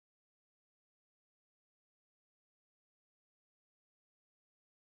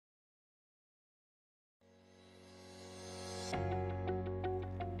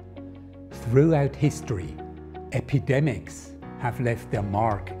Throughout history, epidemics have left their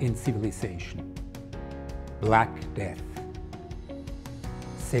mark in civilization. Black Death,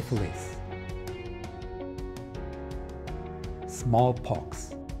 syphilis,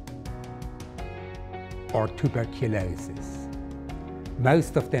 smallpox, or tuberculosis.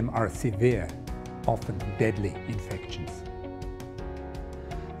 Most of them are severe, often deadly infections.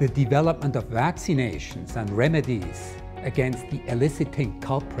 The development of vaccinations and remedies against the eliciting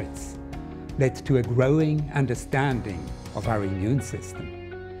culprits led to a growing understanding of our immune system.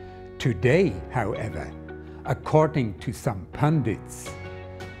 Today, however, according to some pundits,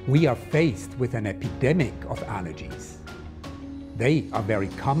 we are faced with an epidemic of allergies. They are very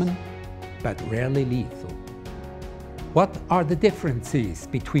common, but rarely lethal. What are the differences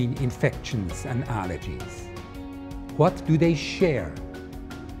between infections and allergies? What do they share?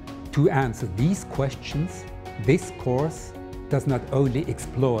 To answer these questions, this course does not only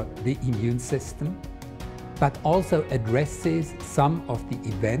explore the immune system, but also addresses some of the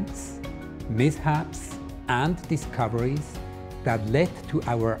events, mishaps, and discoveries that led to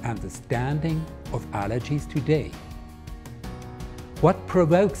our understanding of allergies today. What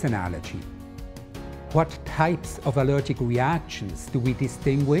provokes an allergy? What types of allergic reactions do we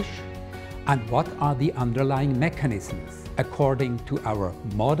distinguish? And what are the underlying mechanisms according to our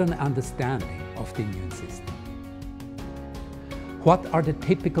modern understanding of the immune system? What are the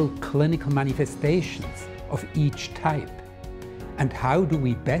typical clinical manifestations of each type? And how do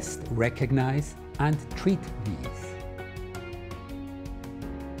we best recognize and treat these?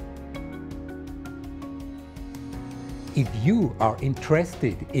 If you are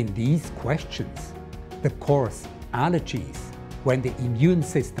interested in these questions, the course Allergies, when the immune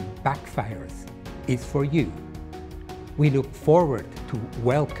system backfires, is for you. We look forward to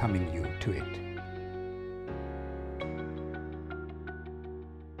welcoming you to it.